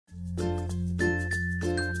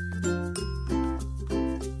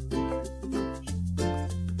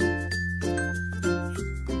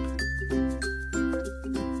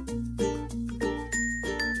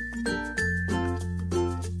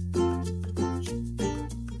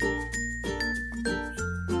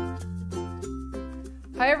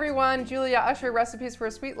Hi everyone, Julia Usher, Recipes for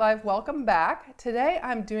a Sweet Life. Welcome back. Today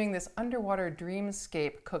I'm doing this underwater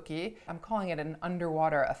dreamscape cookie. I'm calling it an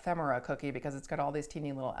underwater ephemera cookie because it's got all these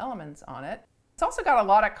teeny little elements on it. It's also got a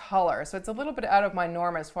lot of color, so it's a little bit out of my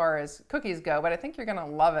norm as far as cookies go, but I think you're gonna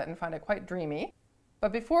love it and find it quite dreamy.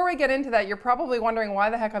 But before we get into that, you're probably wondering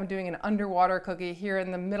why the heck I'm doing an underwater cookie here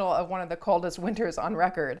in the middle of one of the coldest winters on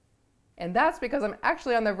record. And that's because I'm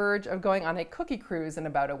actually on the verge of going on a cookie cruise in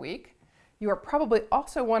about a week. You are probably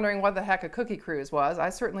also wondering what the heck a cookie cruise was. I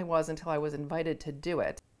certainly was until I was invited to do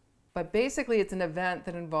it. But basically it's an event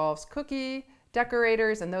that involves cookie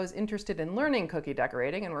decorators and those interested in learning cookie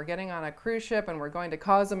decorating, and we're getting on a cruise ship and we're going to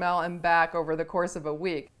Cozumel and back over the course of a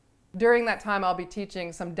week. During that time I'll be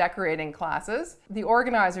teaching some decorating classes. The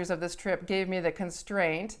organizers of this trip gave me the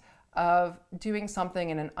constraint of doing something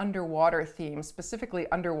in an underwater theme, specifically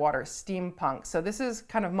underwater steampunk. So this is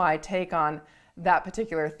kind of my take on that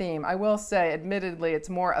particular theme. I will say, admittedly, it's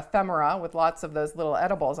more ephemera with lots of those little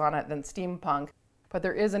edibles on it than steampunk, but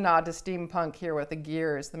there is a nod to steampunk here with the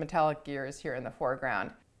gears, the metallic gears here in the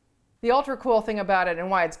foreground. The ultra cool thing about it and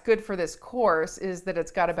why it's good for this course is that it's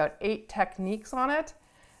got about 8 techniques on it.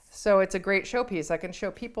 So it's a great showpiece. I can show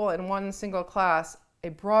people in one single class a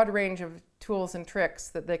broad range of tools and tricks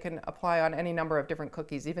that they can apply on any number of different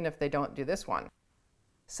cookies, even if they don't do this one.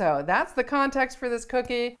 So that's the context for this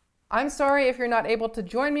cookie. I'm sorry if you're not able to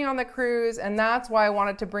join me on the cruise, and that's why I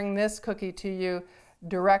wanted to bring this cookie to you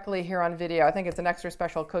directly here on video. I think it's an extra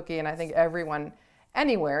special cookie, and I think everyone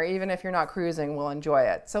anywhere, even if you're not cruising, will enjoy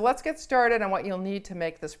it. So let's get started on what you'll need to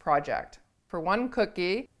make this project. For one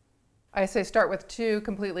cookie, I say start with 2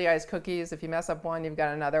 completely iced cookies. If you mess up one, you've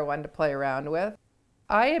got another one to play around with.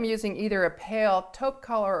 I am using either a pale taupe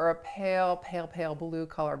color or a pale blue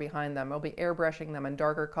color behind them. I'll be airbrushing them in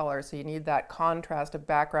darker colors, so you need that contrast of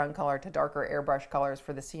background color to darker airbrush colors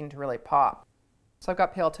for the scene to really pop. So I've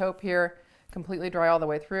got pale taupe here, completely dry all the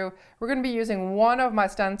way through. We're going to be using one of my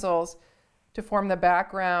stencils to form the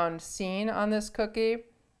background scene on this cookie.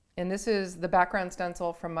 And this is the background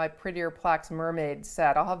stencil from my Prettier Plaques Mermaid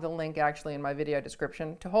set. I'll have the link actually in my video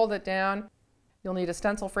description. To hold it down, you'll need a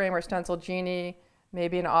stencil frame or stencil genie,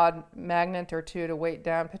 maybe an odd magnet or 2 to weight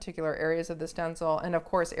down particular areas of the stencil, and of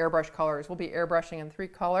course airbrush colors. We'll be airbrushing in 3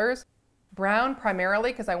 colors. Brown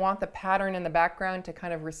primarily because I want the pattern in the background to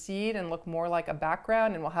kind of recede and look more like a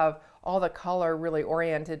background, and we'll have all the color really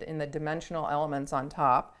oriented in the dimensional elements on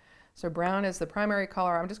top. So brown is the primary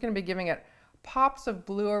color. I'm just going to be giving it pops of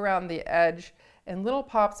blue around the edge and little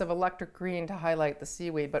pops of electric green to highlight the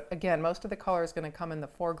seaweed, but again, most of the color is going to come in the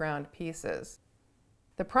foreground pieces.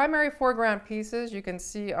 The primary foreground pieces you can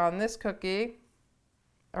see on this cookie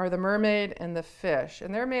are the mermaid and the fish,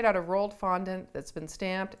 and they're made out of rolled fondant that's been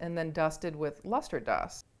stamped and then dusted with luster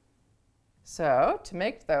dust. So to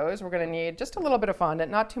make those, we're going to need just a little bit of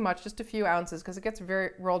fondant, not too much, just a few ounces because it gets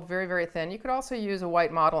rolled very thin. You could also use a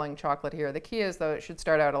white modeling chocolate here. The key is, though, it should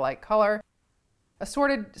start out a light color.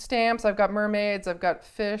 Assorted stamps, I've got mermaids, I've got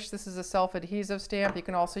fish. This is a self-adhesive stamp. You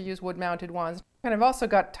can also use wood-mounted ones. And I've also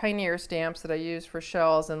got tinier stamps that I use for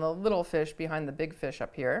shells and the little fish behind the big fish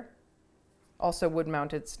up here. Also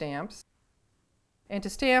wood-mounted stamps. And to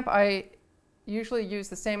stamp, I usually use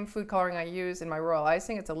the same food coloring I use in my royal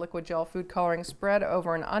icing. It's a liquid gel food coloring spread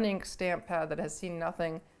over an uninked stamp pad that has seen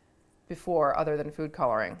nothing before other than food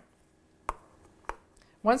coloring.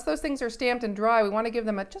 Once those things are stamped and dry, we want to give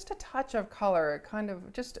them just a touch of color, kind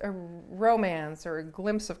of just a romance or a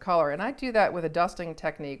glimpse of color. And I do that with a dusting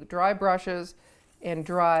technique, dry brushes and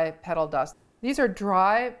dry petal dust. These are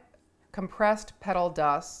dry, compressed petal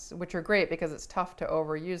dusts, which are great because it's tough to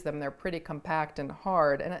overuse them. They're pretty compact and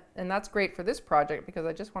hard. And that's great for this project because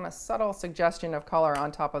I just want a subtle suggestion of color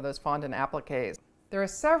on top of those fondant appliques. There are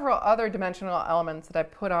several other dimensional elements that I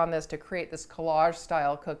put on this to create this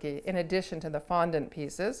collage-style cookie in addition to the fondant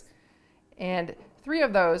pieces. And 3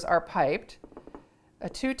 of those are piped. A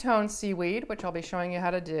 2-tone seaweed, which I'll be showing you how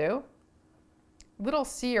to do. Little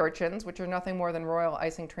sea urchins, which are nothing more than royal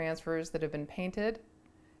icing transfers that have been painted.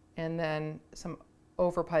 And then some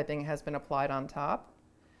overpiping has been applied on top.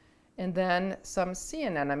 And then some sea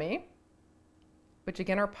anemone, which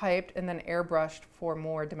again are piped and then airbrushed for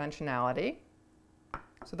more dimensionality.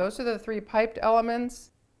 So those are the 3 piped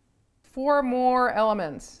elements. 4 more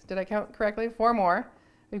elements. Did I count correctly? 4 more.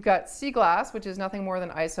 We've got sea glass, which is nothing more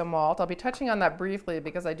than isomalt. I'll be touching on that briefly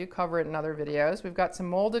because I do cover it in other videos. We've got some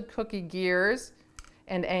molded cookie gears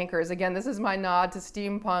and anchors. Again, this is my nod to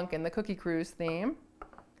steampunk and the cookie cruise theme.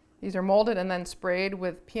 These are molded and then sprayed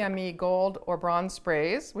with PME gold or bronze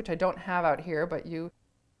sprays, which I don't have out here, but you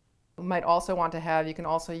might also want to have. You can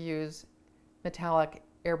also use metallic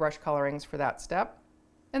airbrush colorings for that step.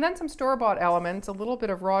 And then some store-bought elements, a little bit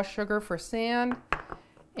of raw sugar for sand,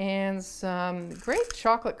 and some great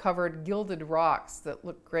chocolate-covered gilded rocks that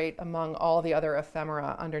look great among all the other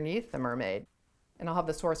ephemera underneath the mermaid. And I'll have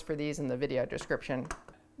the source for these in the video description.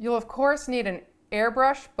 You'll of course need an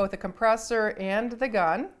airbrush, both a compressor and the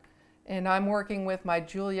gun. And I'm working with my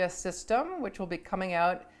Julia system, which will be coming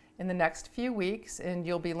out in the next few weeks, and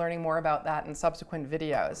you'll be learning more about that in subsequent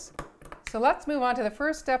videos. So let's move on to the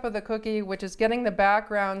first step of the cookie, which is getting the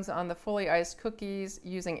backgrounds on the fully iced cookies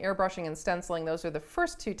using airbrushing and stenciling. Those are the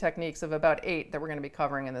first two techniques of about 8 that we're going to be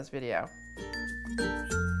covering in this video.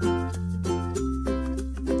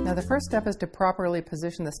 Now the first step is to properly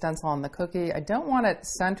position the stencil on the cookie. I don't want it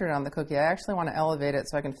centered on the cookie. I actually want to elevate it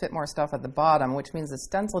so I can fit more stuff at the bottom, which means the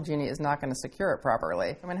stencil genie is not going to secure it properly.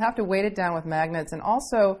 I'm going to have to weight it down with magnets and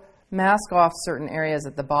also mask off certain areas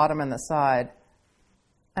at the bottom and the side.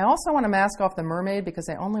 I also want to mask off the mermaid because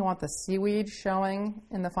I only want the seaweed showing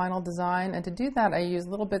in the final design. And to do that, I use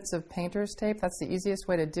little bits of painter's tape. That's the easiest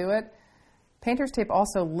way to do it. Painter's tape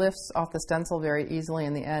also lifts off the stencil very easily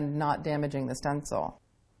in the end, not damaging the stencil.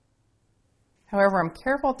 However, I'm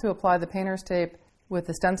careful to apply the painter's tape with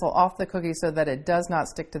the stencil off the cookie so that it does not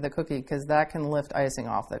stick to the cookie, because that can lift icing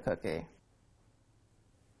off the cookie.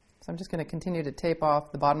 So I'm just going to continue to tape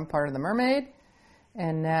off the bottom part of the mermaid,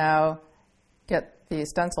 and now get the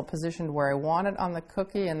stencil positioned where I want it on the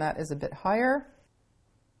cookie, and that is a bit higher.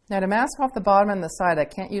 Now to mask off the bottom and the side, I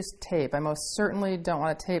can't use tape. I most certainly don't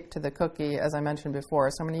want to tape to the cookie, as I mentioned before,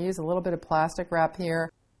 so I'm going to use a little bit of plastic wrap here,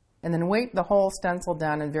 and then weight the whole stencil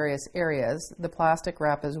down in various areas, the plastic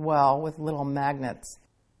wrap as well, with little magnets.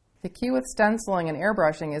 The key with stenciling and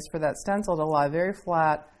airbrushing is for that stencil to lie very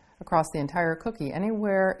flat across the entire cookie.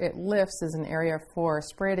 Anywhere it lifts is an area for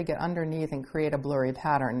spray to get underneath and create a blurry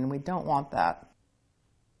pattern, and we don't want that.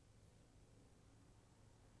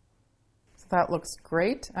 So that looks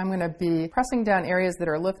great. I'm going to be pressing down areas that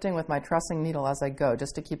are lifting with my trussing needle as I go,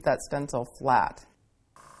 just to keep that stencil flat.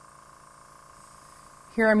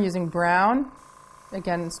 Here I'm using brown,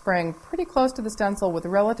 again spraying pretty close to the stencil with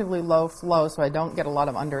relatively low flow so I don't get a lot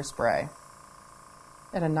of underspray.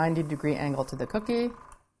 At a 90-degree angle to the cookie.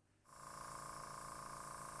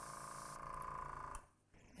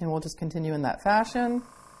 And we'll just continue in that fashion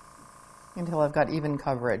until I've got even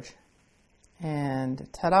coverage. And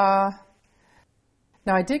ta-da!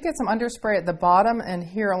 Now I did get some underspray at the bottom and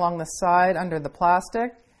here along the side under the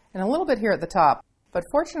plastic, and a little bit here at the top. But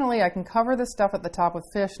fortunately, I can cover the stuff at the top with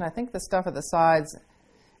fish, and I think the stuff at the sides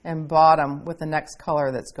and bottom with the next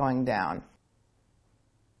color that's going down.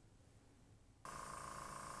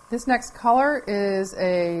 This next color is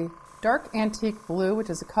a dark antique blue, which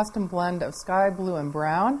is a custom blend of sky blue and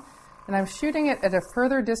brown. And I'm shooting it at a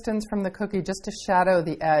further distance from the cookie just to shadow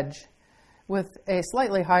the edge with a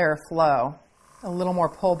slightly higher flow, a little more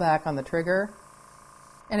pullback on the trigger.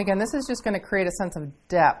 And again, this is just going to create a sense of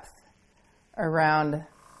depth around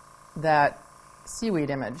that seaweed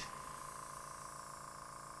image.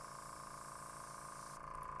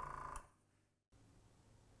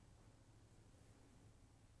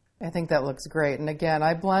 I think that looks great. And again,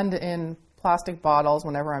 I blend in plastic bottles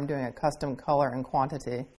whenever I'm doing a custom color and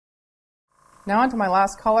quantity. Now onto my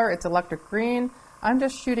last color, it's electric green. I'm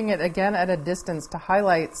just shooting it again at a distance to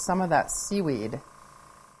highlight some of that seaweed,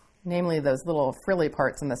 namely those little frilly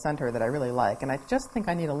parts in the center that I really like. And I just think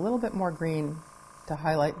I need a little bit more green to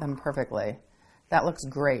highlight them perfectly. That looks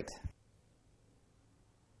great.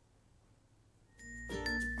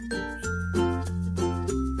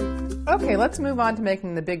 Okay, let's move on to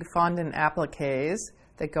making the big fondant appliqués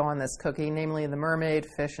that go on this cookie, namely the mermaid,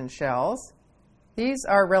 fish, and shells. These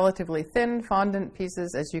are relatively thin fondant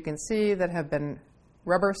pieces, as you can see, that have been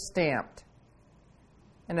rubber stamped.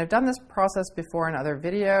 And I've done this process before in other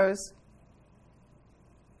videos,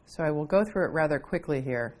 so I will go through it rather quickly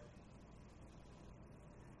here.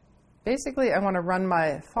 Basically, I want to run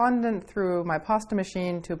my fondant through my pasta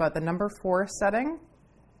machine to about the number 4 setting,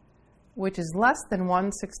 which is less than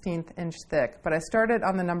 1/16 inch thick, but I started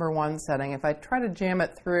on the number 1 setting. If I try to jam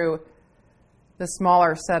it through the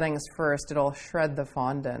smaller settings first, it'll shred the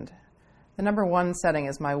fondant. The number 1 setting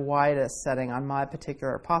is my widest setting on my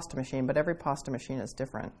particular pasta machine, but every pasta machine is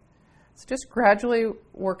different. So just gradually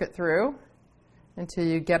work it through until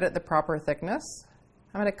you get it the proper thickness.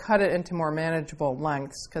 I'm going to cut it into more manageable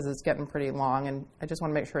lengths because it's getting pretty long, and I just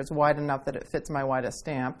want to make sure it's wide enough that it fits my widest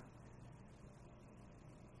stamp.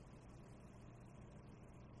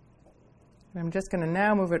 And I'm just going to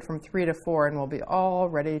now move it from 3 to 4, and we'll be all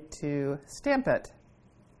ready to stamp it.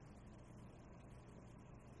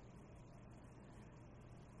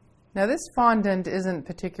 Now this fondant isn't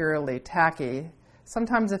particularly tacky,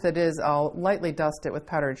 Sometimes if it is, I'll lightly dust it with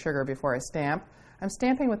powdered sugar before I stamp. I'm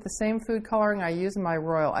stamping with the same food coloring I use in my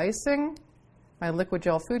royal icing, my liquid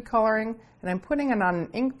gel food coloring, and I'm putting it on an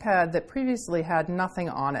ink pad that previously had nothing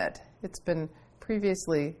on it. It's been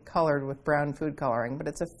previously colored with brown food coloring, but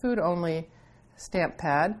it's a food-only stamp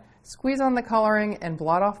pad. Squeeze on the coloring and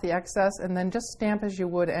blot off the excess, and then just stamp as you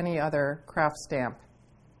would any other craft stamp.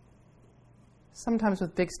 Sometimes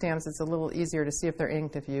with big stamps, it's a little easier to see if they're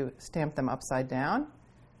inked if you stamp them upside down.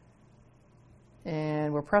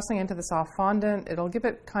 And we're pressing into the soft fondant. It'll give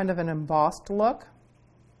it kind of an embossed look.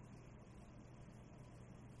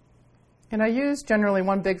 And I use generally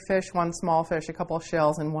one big fish, one small fish, a couple of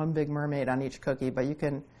shells, and one big mermaid on each cookie, but you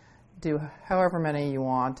can do however many you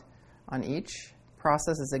want on each.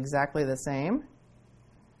 Process is exactly the same.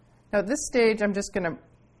 Now at this stage, I'm just going to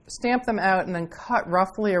stamp them out and then cut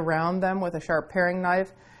roughly around them with a sharp paring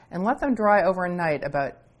knife and let them dry overnight,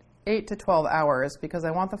 about 8 to 12 hours, because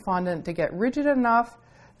I want the fondant to get rigid enough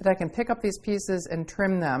that I can pick up these pieces and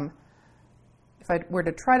trim them. If I were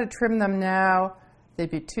to try to trim them now,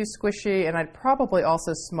 they'd be too squishy, and I'd probably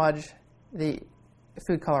also smudge the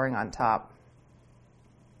food coloring on top.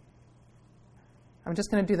 I'm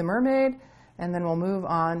just going to do the mermaid, and then we'll move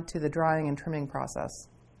on to the drying and trimming process.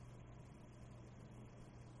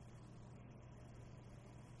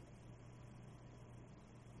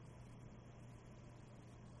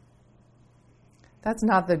 That's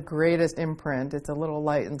not the greatest imprint. It's a little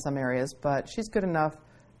light in some areas, but she's good enough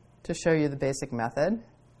to show you the basic method.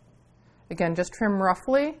 Again, just trim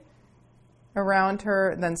roughly around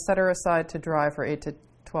her, then set her aside to dry for 8 to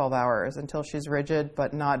 12 hours until she's rigid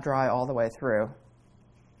but not dry all the way through.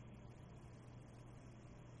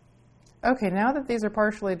 Okay, now that these are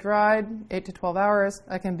partially dried, 8 to 12 hours,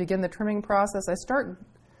 I can begin the trimming process. I start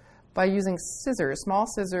by using scissors, small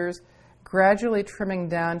scissors, gradually trimming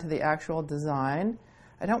down to the actual design.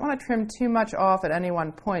 I don't want to trim too much off at any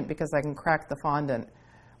one point because I can crack the fondant.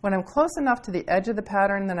 When I'm close enough to the edge of the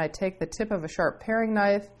pattern, then I take the tip of a sharp paring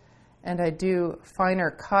knife and I do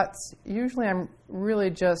finer cuts. Usually I'm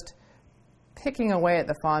really just picking away at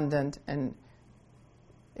the fondant and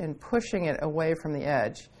pushing it away from the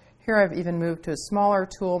edge. Here I've even moved to a smaller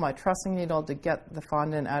tool, my trussing needle, to get the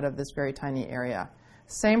fondant out of this very tiny area.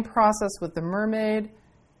 Same process with the mermaid.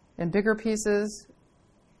 In bigger pieces,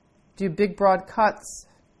 do big broad cuts,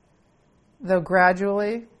 though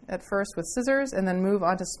gradually at first with scissors, and then move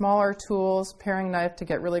on to smaller tools, paring knife to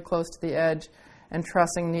get really close to the edge, and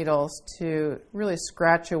trussing needles to really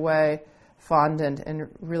scratch away fondant in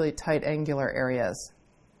really tight angular areas.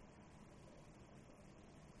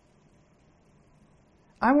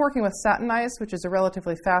 I'm working with satin ice, which is a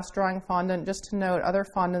relatively fast-drying fondant. Just to note, other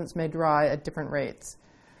fondants may dry at different rates.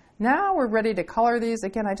 Now we're ready to color these.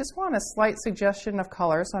 Again, I just want a slight suggestion of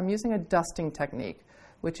color, so I'm using a dusting technique,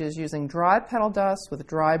 which is using dry petal dust with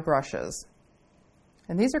dry brushes.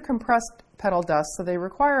 And these are compressed petal dust, so they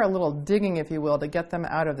require a little digging, if you will, to get them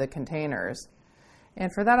out of the containers.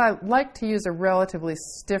 And for that, I like to use a relatively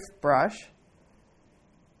stiff brush.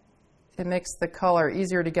 It makes the color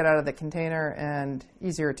easier to get out of the container and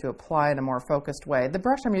easier to apply in a more focused way. The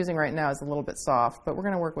brush I'm using right now is a little bit soft, but we're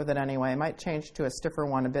going to work with it anyway. I might change to a stiffer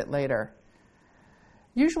one a bit later.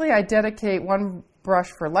 Usually I dedicate one brush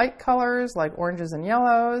for light colors like oranges and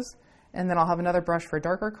yellows, and then I'll have another brush for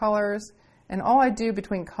darker colors. And all I do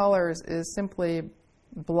between colors is simply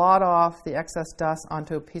blot off the excess dust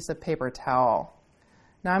onto a piece of paper towel.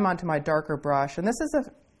 Now I'm onto my darker brush, and this is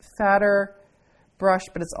a fatter brush,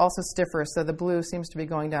 but it's also stiffer, so the blue seems to be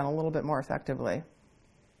going down a little bit more effectively.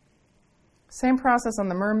 Same process on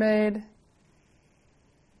the mermaid.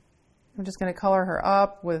 I'm just going to color her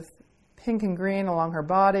up with pink and green along her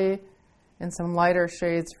body and some lighter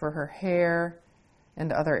shades for her hair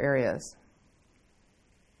and other areas.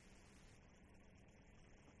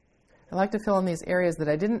 I like to fill in these areas that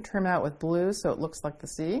I didn't trim out with blue so it looks like the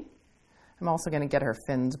sea. I'm also going to get her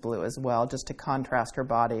fins blue as well, just to contrast her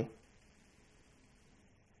body.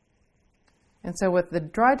 And so with the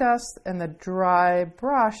dry dust and the dry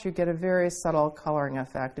brush, you get a very subtle coloring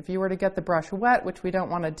effect. If you were to get the brush wet, which we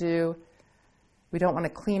don't want to do, we don't want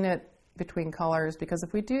to clean it between colors, because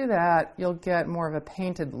if we do that, you'll get more of a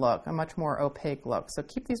painted look, a much more opaque look. So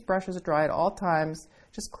keep these brushes dry at all times.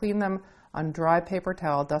 Just clean them on dry paper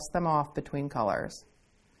towel, dust them off between colors.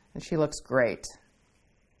 And she looks great.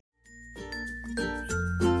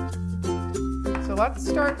 So let's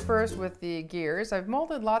start first with the gears. I've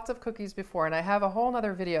molded lots of cookies before, and I have a whole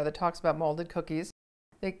other video that talks about molded cookies.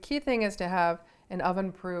 The key thing is to have an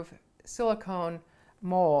oven-proof silicone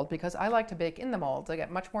mold, because I like to bake in the molds. I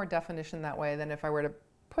get much more definition that way than if I were to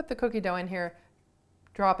put the cookie dough in here,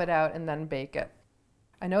 drop it out, and then bake it.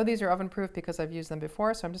 I know these are oven proof because I've used them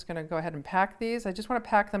before, so I'm just going to go ahead and pack these. I just want to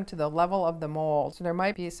pack them to the level of the mold, so there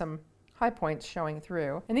might be some high points showing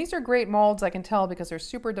through. And these are great molds, I can tell, because they're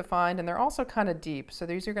super defined and they're also kind of deep, so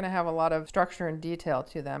these are going to have a lot of structure and detail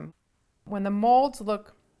to them. When the molds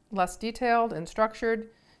look less detailed and structured,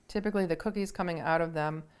 typically the cookies coming out of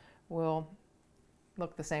them will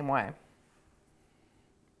look the same way.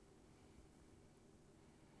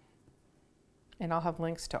 And I'll have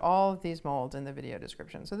links to all of these molds in the video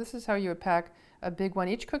description. So this is how you would pack a big one.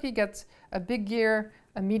 Each cookie gets a big gear,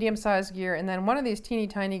 a medium-sized gear, and then one of these teeny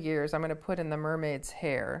tiny gears I'm going to put in the mermaid's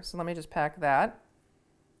hair. So let me just pack that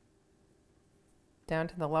down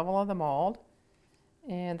to the level of the mold.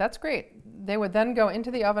 And that's great. They would then go into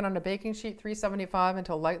the oven on a baking sheet, 375,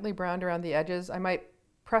 until lightly browned around the edges. I might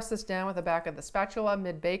press this down with the back of the spatula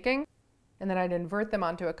mid-baking, and then I'd invert them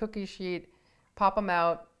onto a cookie sheet, pop them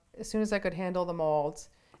out as soon as I could handle the molds,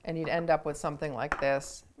 and you'd end up with something like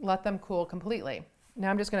this. Let them cool completely. Now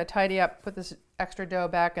I'm just going to tidy up, put this extra dough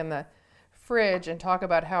back in the fridge, and talk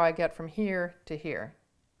about how I get from here to here.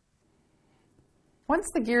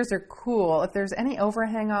 Once the gears are cool, if there's any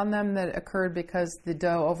overhang on them that occurred because the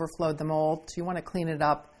dough overflowed the mold, so you want to clean it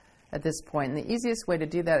up at this point. And the easiest way to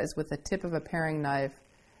do that is with the tip of a paring knife.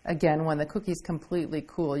 Again, when the cookie's completely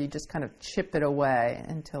cool, you just kind of chip it away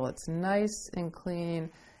until it's nice and clean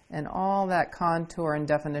and all that contour and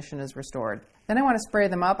definition is restored. Then I want to spray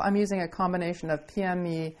them up. I'm using a combination of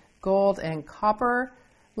PME gold and copper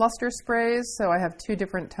luster sprays, so I have two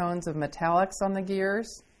different tones of metallics on the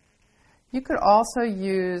gears. You could also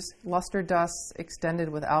use luster dusts extended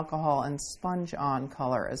with alcohol and sponge-on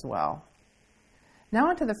color as well. Now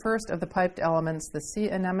onto the first of the piped elements, the sea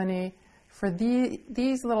anemone. For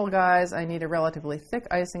these little guys, I need a relatively thick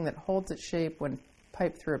icing that holds its shape when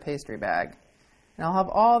piped through a pastry bag. And I'll have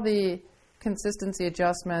all the consistency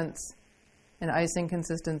adjustments and icing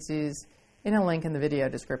consistencies in a link in the video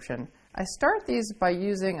description. I start these by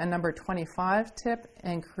using a number 25 tip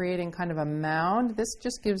and creating kind of a mound. This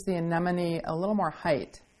just gives the anemone a little more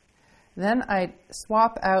height. Then I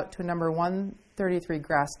swap out to a number 133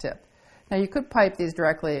 grass tip. Now you could pipe these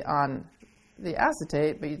directly on the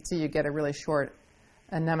acetate, but you'd see you get a really short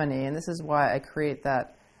anemone, and this is why I create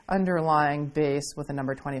that underlying base with a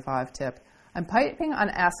number 25 tip. I'm piping on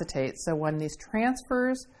acetate, so when these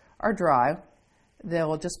transfers are dry,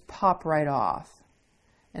 they'll just pop right off.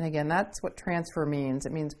 And again, that's what transfer means.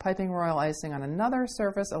 It means piping royal icing on another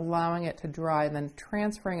surface, allowing it to dry, and then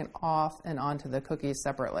transferring it off and onto the cookies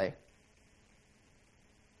separately.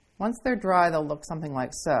 Once they're dry, they'll look something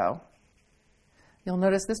like so. You'll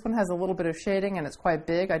notice this one has a little bit of shading and it's quite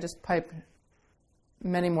big. I just pipe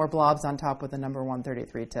many more blobs on top with the number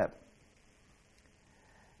 133 tip.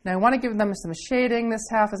 Now I want to give them some shading. This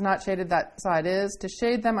half is not shaded, that side is. To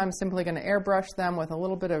shade them, I'm simply going to airbrush them with a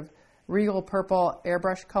little bit of regal purple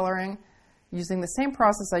airbrush coloring, using the same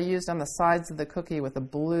process I used on the sides of the cookie with the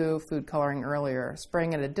blue food coloring earlier,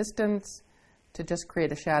 spraying at a distance to just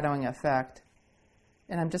create a shadowing effect.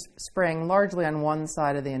 And I'm just spraying largely on one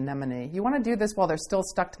side of the anemone. You want to do this while they're still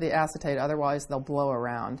stuck to the acetate, otherwise they'll blow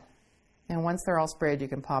around. And once they're all sprayed, you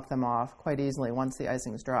can pop them off quite easily once the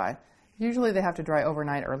icing is dry. Usually they have to dry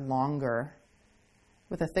overnight or longer.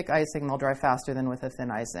 With a thick icing, they'll dry faster than with a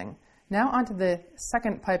thin icing. Now onto the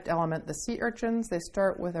second piped element, the sea urchins. They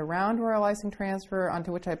start with a round royal icing transfer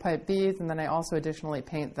onto which I pipe beads, and then I also additionally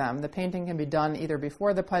paint them. The painting can be done either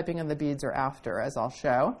before the piping of the beads or after, as I'll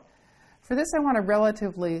show. For this, I want a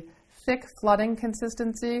relatively thick flooding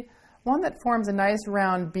consistency, one that forms a nice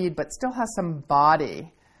round bead but still has some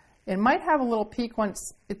body. It might have a little peak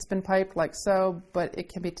once it's been piped like so, but it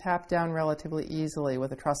can be tapped down relatively easily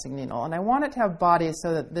with a trussing needle. And I want it to have body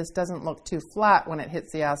so that this doesn't look too flat when it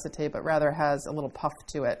hits the acetate, but rather has a little puff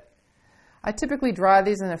to it. I typically dry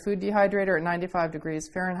these in a food dehydrator at 95 degrees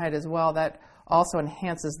Fahrenheit as well. That also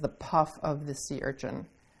enhances the puff of the sea urchin.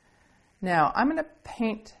 Now, I'm going to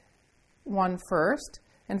paint one first,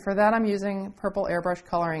 and for that I'm using purple airbrush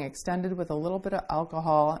coloring extended with a little bit of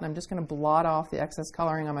alcohol, and I'm just going to blot off the excess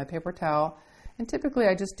coloring on my paper towel. And typically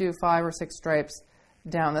I just do 5 or 6 stripes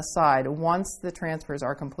down the side once the transfers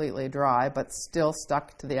are completely dry but still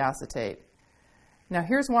stuck to the acetate. Now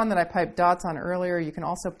here's one that I piped dots on earlier. You can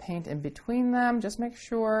also paint in between them. Just make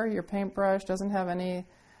sure your paintbrush doesn't have any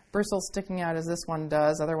bristles sticking out as this one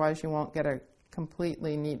does, otherwise you won't get a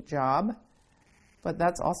completely neat job. But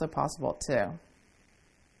that's also possible too.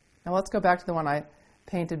 Now let's go back to the one I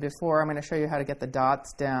painted before. I'm going to show you how to get the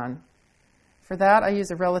dots down. For that I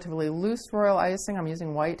use a relatively loose royal icing. I'm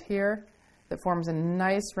using white here that forms a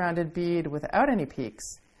nice rounded bead without any peaks.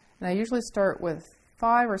 And I usually start with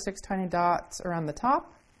 5 or 6 tiny dots around the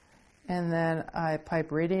top And then I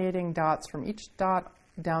pipe radiating dots from each dot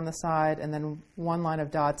down the side, and then one line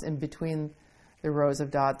of dots in between the rows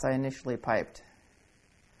of dots I initially piped.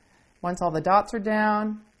 Once all the dots are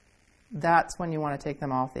down, that's when you want to take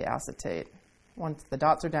them off the acetate. Once the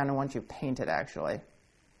dots are down and once you paint it, actually.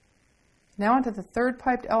 Now onto the third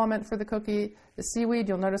piped element for the cookie, the seaweed.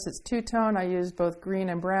 You'll notice it's two-tone. I used both green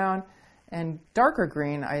and brown and darker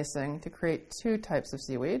green icing to create two types of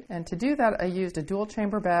seaweed. And to do that, I used a dual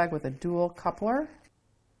chamber bag with a dual coupler.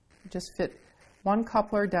 Just fit one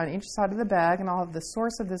coupler down each side of the bag, and I'll have the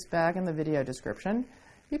source of this bag in the video description.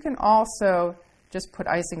 You can also just put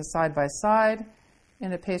icing side by side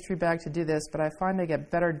in a pastry bag to do this, but I find I get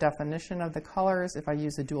better definition of the colors if I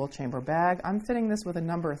use a dual chamber bag. I'm fitting this with a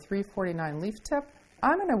number 349 leaf tip.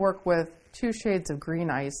 I'm going to work with 2 shades of green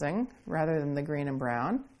icing rather than the green and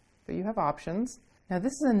brown, but you have options. Now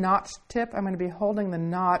this is a notched tip. I'm going to be holding the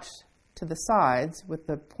notch to the sides with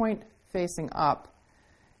the point facing up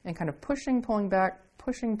and kind of pushing, pulling back,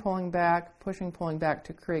 pushing, pulling back, pushing, pulling back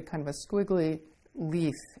to create kind of a squiggly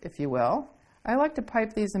leaf, if you will. I like to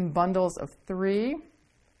pipe these in bundles of 3,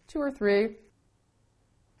 2 or 3.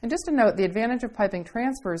 And just a note, the advantage of piping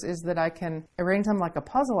transfers is that I can arrange them like a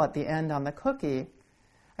puzzle at the end on the cookie.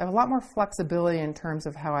 I have a lot more flexibility in terms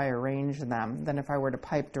of how I arrange them than if I were to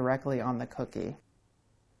pipe directly on the cookie.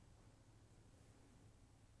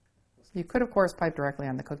 You could, of course, pipe directly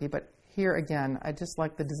on the cookie, but here again, I just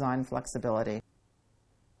like the design flexibility.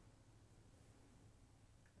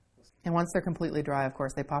 And once they're completely dry, of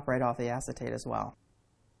course, they pop right off the acetate as well.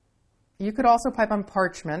 You could also pipe on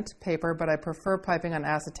parchment paper, but I prefer piping on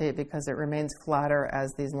acetate because it remains flatter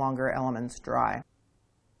as these longer elements dry.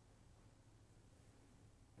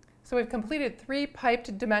 So we've completed 3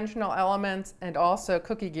 piped dimensional elements and also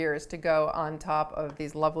cookie gears to go on top of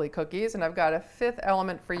these lovely cookies. And I've got a 5th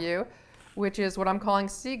element for you, which is what I'm calling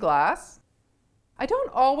sea glass. I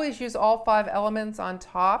don't always use all 5 elements on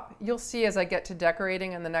top. You'll see as I get to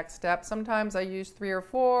decorating in the next step. Sometimes I use 3 or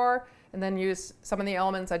 4 and then use some of the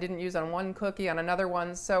elements I didn't use on one cookie on another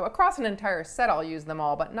one. So across an entire set I'll use them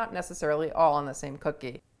all, but not necessarily all on the same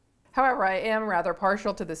cookie. However, I am rather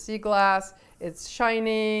partial to the sea glass. It's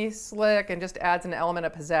shiny, slick, and just adds an element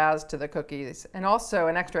of pizzazz to the cookies. And also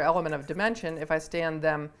an extra element of dimension if I stand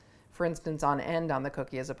them, for instance, on end on the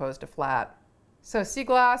cookie as opposed to flat. So sea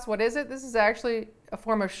glass, what is it? This is actually a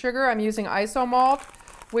form of sugar. I'm using isomalt,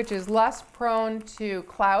 which is less prone to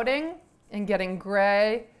clouding and getting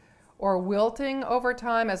gray or wilting over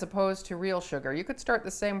time as opposed to real sugar. You could start the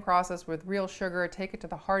same process with real sugar, take it to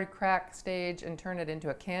the hard crack stage and turn it into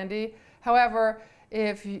a candy. However,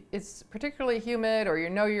 if it's particularly humid or you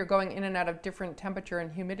know you're going in and out of different temperature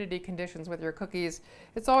and humidity conditions with your cookies,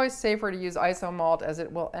 it's always safer to use isomalt as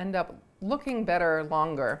it will end up looking better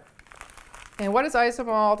longer. And what is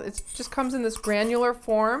isomalt? It just comes in this granular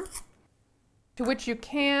form to which you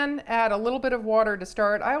can add a little bit of water to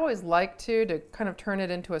start. I always like to kind of turn it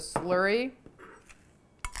into a slurry,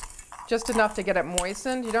 just enough to get it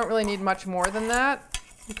moistened. You don't really need much more than that.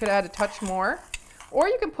 You could add a touch more. Or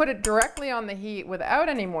you can put it directly on the heat without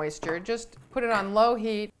any moisture. Just put it on low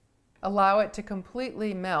heat, allow it to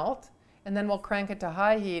completely melt, and then we'll crank it to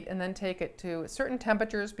high heat and then take it to certain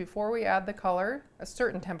temperatures before we add the color, a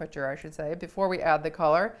certain temperature I should say, before we add the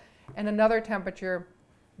color, and another temperature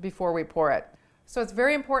before we pour it. So it's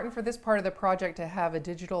very important for this part of the project to have a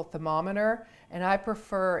digital thermometer, and I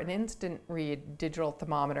prefer an instant read digital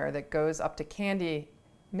thermometer that goes up to candy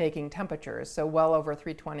making temperatures, so well over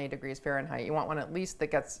 320 degrees Fahrenheit. You want one at least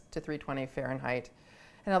that gets to 320 Fahrenheit.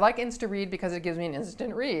 And I like InstaRead because it gives me an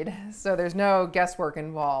instant read, so there's no guesswork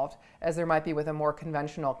involved as there might be with a more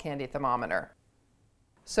conventional candy thermometer.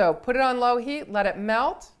 So put it on low heat, let it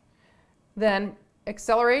melt, then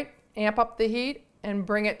accelerate, amp up the heat, and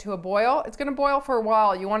bring it to a boil. It's going to boil for a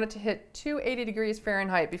while. You want it to hit 280 degrees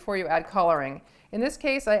Fahrenheit before you add coloring. In this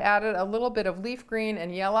case, I added a little bit of leaf green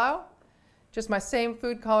and yellow, just my same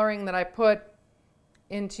food coloring that I put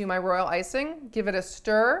into my royal icing. Give it a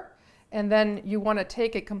stir, and then you want to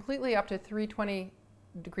take it completely up to 320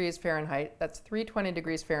 degrees Fahrenheit. That's 320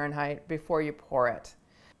 degrees Fahrenheit before you pour it.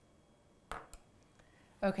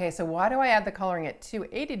 Okay, so why do I add the coloring at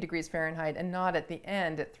 280 degrees Fahrenheit and not at the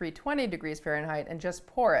end at 320 degrees Fahrenheit and just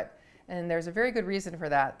pour it? And there's a very good reason for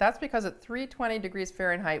that. That's because at 320 degrees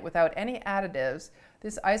Fahrenheit without any additives,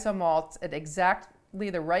 this isomalt's at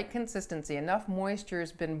exactly the right consistency. Enough moisture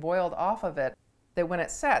has been boiled off of it that when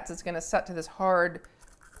it sets, it's going to set to this hard,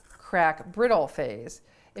 crack, brittle phase.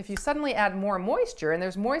 if you suddenly add more moisture, and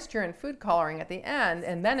there's moisture in food coloring at the end,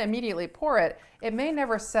 and then immediately pour it, it may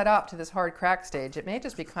never set up to this hard crack stage. It may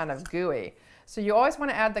just be kind of gooey. So you always want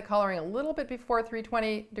to add the coloring a little bit before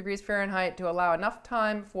 320 degrees Fahrenheit to allow enough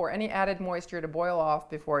time for any added moisture to boil off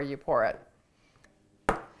before you pour it.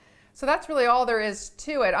 So that's really all there is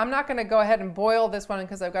to it. I'm not going to go ahead and boil this one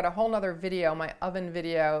because I've got a whole nother video, my oven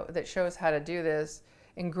video, that shows how to do this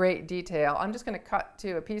in great detail. I'm just going to cut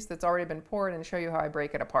to a piece that's already been poured and show you how I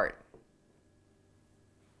break it apart.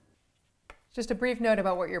 Just a brief note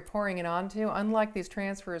about what you're pouring it onto. Unlike these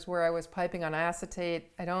transfers where I was piping on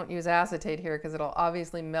acetate, I don't use acetate here because it'll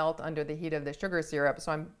obviously melt under the heat of the sugar syrup.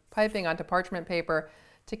 So I'm piping onto parchment paper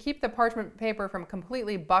to keep the parchment paper from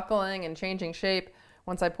completely buckling and changing shape.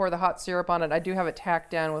 Once I pour the hot syrup on it, I do have it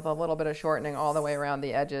tacked down with a little bit of shortening all the way around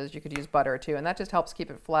the edges. You could use butter too, and that just helps keep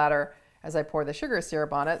it flatter as I pour the sugar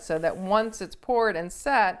syrup on it, so that once it's poured and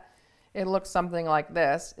set, it looks something like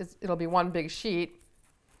this. It'll be one big sheet.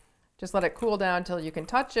 Just let it cool down until you can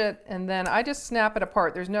touch it, and then I just snap it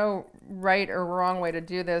apart. There's no right or wrong way to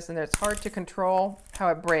do this, and it's hard to control how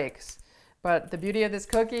it breaks. But the beauty of this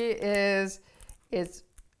cookie is it's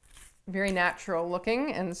very natural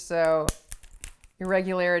looking, and so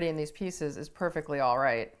irregularity in these pieces is perfectly all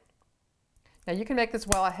right. Now you can make this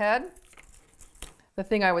well ahead. The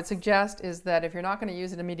thing I would suggest is that if you're not going to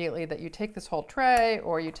use it immediately, that you take this whole tray,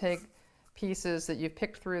 or you take pieces that you've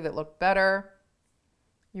picked through that look better,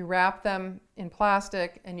 you wrap them in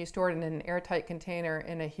plastic, and you store it in an airtight container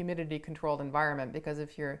in a humidity controlled environment, because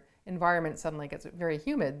if your environment suddenly gets very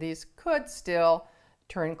humid, these could still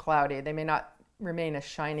turn cloudy. They may not remain as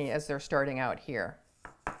shiny as they're starting out here.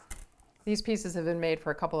 These pieces have been made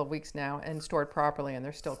for a couple of weeks now and stored properly, and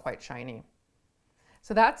they're still quite shiny.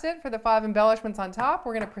 So that's it for the 5 embellishments on top.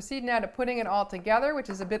 We're going to proceed now to putting it all together, which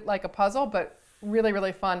is a bit like a puzzle, but really,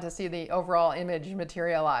 really fun to see the overall image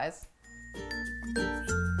materialize.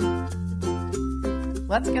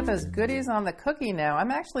 Let's get those goodies on the cookie now.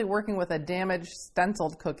 I'm actually working with a damaged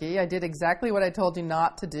stenciled cookie. I did exactly what I told you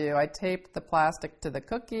not to do. I taped the plastic to the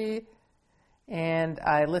cookie, and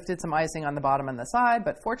I lifted some icing on the bottom and the side,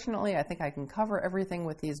 but fortunately I think I can cover everything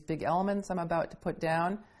with these big elements I'm about to put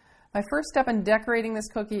down. My first step in decorating this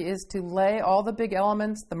cookie is to lay all the big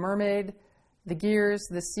elements, the mermaid, the gears,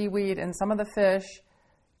 the seaweed, and some of the fish,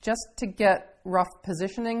 just to get rough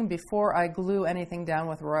positioning before I glue anything down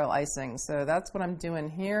with royal icing. So that's what I'm doing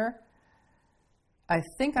here. I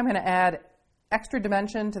think I'm going to add extra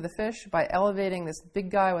dimension to the fish by elevating this big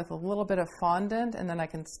guy with a little bit of fondant, and then I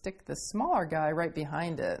can stick the smaller guy right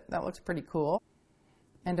behind it. That looks pretty cool.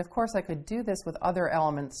 And of course I could do this with other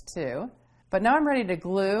elements too. But now I'm ready to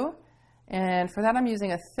glue, and for that I'm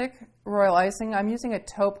using a thick royal icing. I'm using a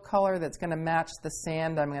taupe color that's going to match the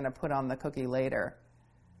sand I'm going to put on the cookie later.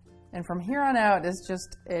 And from here on out is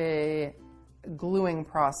just a gluing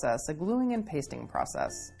process, a gluing and pasting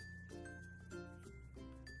process.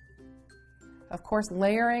 Of course,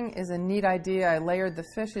 layering is a neat idea. I layered the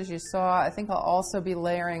fish as you saw. I think I'll also be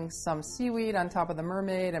layering some seaweed on top of the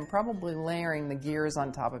mermaid, and probably layering the gears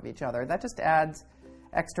on top of each other. That just adds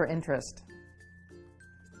extra interest.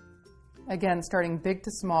 Again, starting big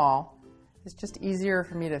to small, it's just easier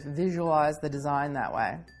for me to visualize the design that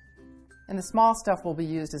way. And the small stuff will be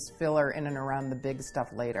used as filler in and around the big stuff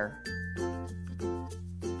later.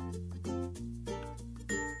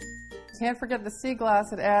 Can't forget the sea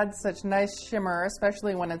glass. It adds such nice shimmer,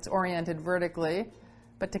 especially when it's oriented vertically.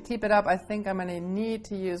 But to keep it up, I think I'm going to need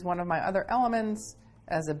to use one of my other elements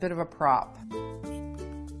as a bit of a prop.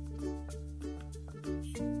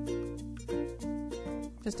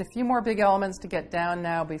 Just a few more big elements to get down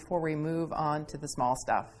now before we move on to the small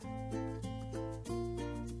stuff.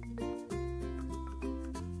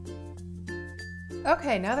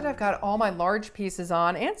 Okay, now that I've got all my large pieces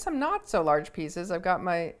on, and some not so large pieces, I've got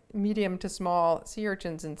my medium to small sea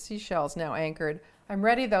urchins and seashells now anchored. I'm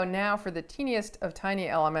ready though now for the teeniest of tiny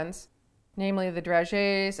elements, namely the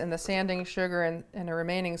dragées and the sanding sugar and a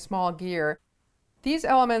remaining small gear. These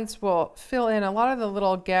elements will fill in a lot of the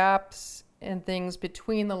little gaps and things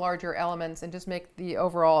between the larger elements and just make the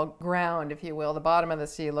overall ground, if you will, the bottom of the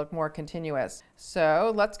sea, look more continuous.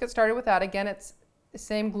 So let's get started with that. Again, it's the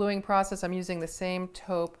same gluing process. I'm using the same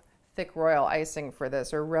taupe thick royal icing for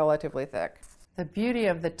this, or relatively thick. The beauty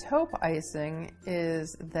of the taupe icing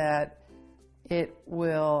is that it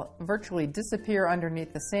will virtually disappear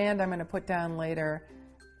underneath the sand I'm going to put down later,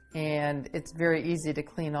 and it's very easy to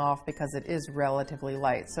clean off because it is relatively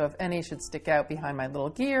light. So if any should stick out behind my little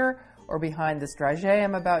gear or behind this dragée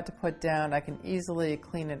I'm about to put down, I can easily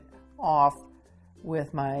clean it off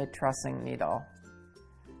with my trussing needle.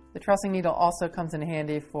 The trussing needle also comes in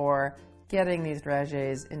handy for getting these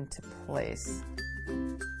dragées into place.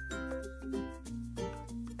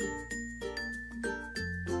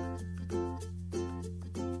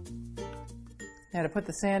 Now to put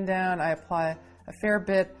the sand down, I apply a fair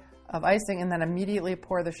bit of icing and then immediately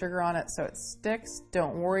pour the sugar on it so it sticks.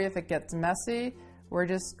 Don't worry if it gets messy. We're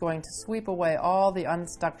just going to sweep away all the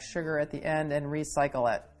unstuck sugar at the end and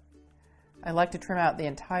recycle it. I like to trim out the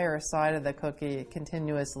entire side of the cookie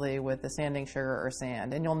continuously with the sanding sugar or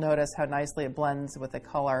sand, and you'll notice how nicely it blends with the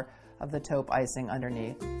color of the taupe icing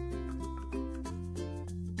underneath.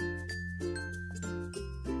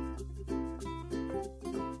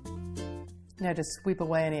 Now just sweep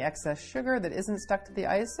away any excess sugar that isn't stuck to the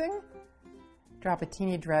icing. Drop a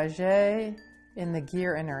teeny dragée in the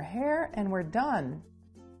gear in her hair, and we're done.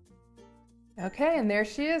 Okay, and there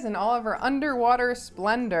she is in all of her underwater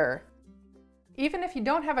splendor. Even if you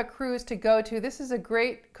don't have a cruise to go to, this is a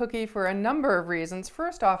great cookie for a number of reasons.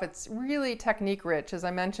 First off, it's really technique rich. As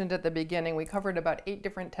I mentioned at the beginning, we covered about 8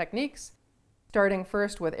 different techniques, starting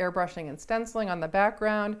first with airbrushing and stenciling on the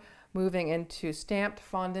background, moving into stamped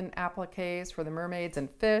fondant appliques for the mermaids and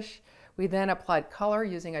fish. We then applied color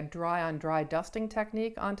using a dry-on-dry dusting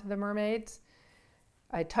technique onto the mermaids.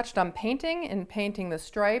 I touched on painting in painting the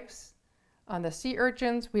stripes on the sea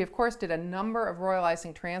urchins. We of course did a number of royal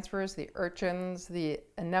icing transfers, the urchins, the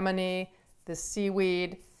anemone, the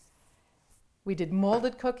seaweed. We did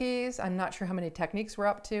molded cookies. I'm not sure how many techniques we're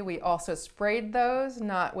up to. We also sprayed those,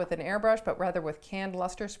 not with an airbrush, but rather with canned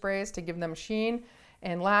luster sprays to give them sheen.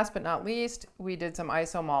 And last but not least, we did some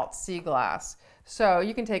isomalt sea glass. So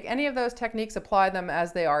you can take any of those techniques, apply them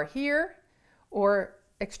as they are here, or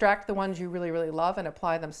extract the ones you really, really love and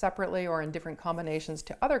apply them separately or in different combinations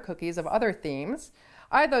to other cookies of other themes.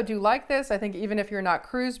 I, though, do like this. I think even if you're not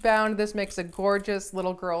cruise bound, this makes a gorgeous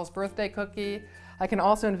little girl's birthday cookie. I can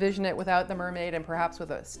also envision it without the mermaid and perhaps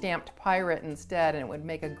with a stamped pirate instead, and it would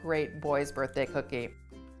make a great boy's birthday cookie.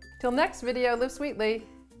 Till next video, live sweetly.